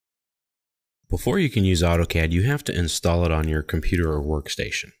Before you can use AutoCAD, you have to install it on your computer or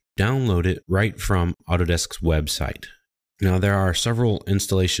workstation. Download it right from Autodesk's website. Now, there are several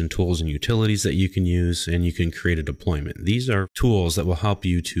installation tools and utilities that you can use, and you can create a deployment. These are tools that will help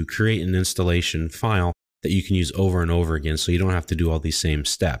you to create an installation file that you can use over and over again, so you don't have to do all these same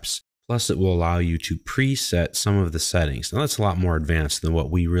steps. Plus, it will allow you to preset some of the settings. Now, that's a lot more advanced than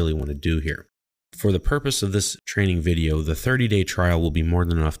what we really want to do here. For the purpose of this training video, the 30-day trial will be more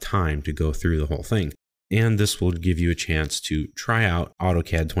than enough time to go through the whole thing. And this will give you a chance to try out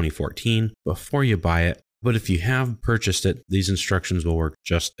AutoCAD 2014 before you buy it. But if you have purchased it, these instructions will work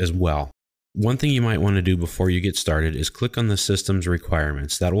just as well. One thing you might want to do before you get started is click on the system's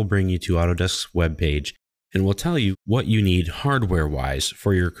requirements. That will bring you to Autodesk's webpage and will tell you what you need hardware-wise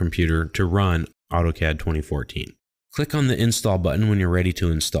for your computer to run AutoCAD 2014. Click on the install button when you're ready to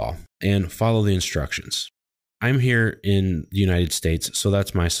install and follow the instructions. I'm here in the United States, so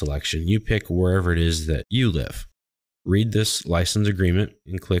that's my selection. You pick wherever it is that you live. Read this license agreement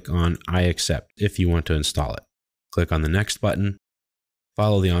and click on I accept if you want to install it. Click on the next button.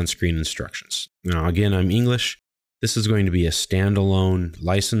 Follow the on-screen instructions. Now, again, I'm English. This is going to be a standalone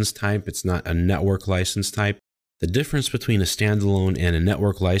license type. It's not a network license type. The difference between a standalone and a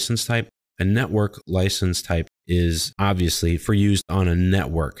network license type, a network license type is obviously for use on a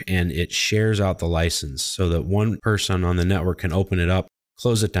network, and it shares out the license so that one person on the network can open it up,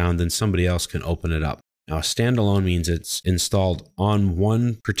 close it down, then somebody else can open it up. Now, standalone means it's installed on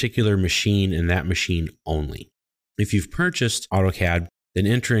one particular machine and that machine only. If you've purchased AutoCAD, then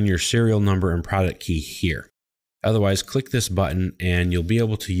enter in your serial number and product key here. Otherwise, click this button and you'll be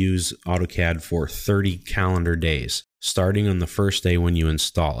able to use AutoCAD for 30 calendar days, starting on the first day when you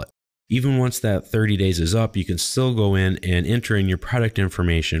install it. Even once that 30 days is up, you can still go in and enter in your product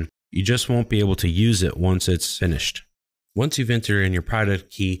information. You just won't be able to use it once it's finished. Once you've entered in your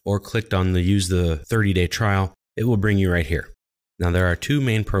product key or clicked on the use the 30-day trial, it will bring you right here. Now, there are two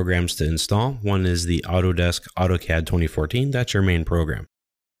main programs to install. One is the Autodesk AutoCAD 2014. That's your main program.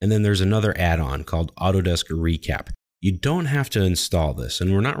 And then there's another add-on called Autodesk Recap. You don't have to install this,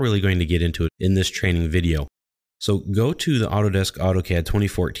 and we're not really going to get into it in this training video. So go to the Autodesk AutoCAD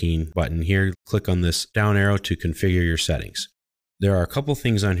 2014 button here. Click on this down arrow to configure your settings. There are a couple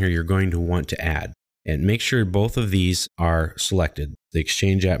things on here you're going to want to add, and make sure both of these are selected, the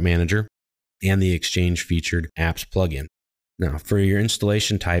Exchange App Manager and the Exchange Featured Apps plugin. Now, for your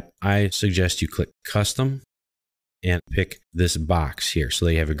installation type, I suggest you click Custom and pick this box here. So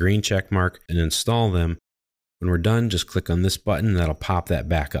they have a green check mark and install them. When we're done, just click on this button. That'll pop that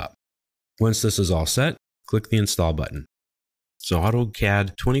back up. Once this is all set, click the install button. So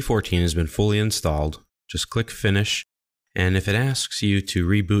AutoCAD 2014 has been fully installed. Just click Finish. And if it asks you to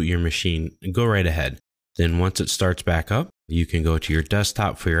reboot your machine, go right ahead. Then once it starts back up, you can go to your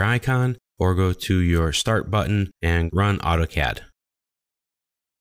desktop for your icon or go to your Start button and run AutoCAD.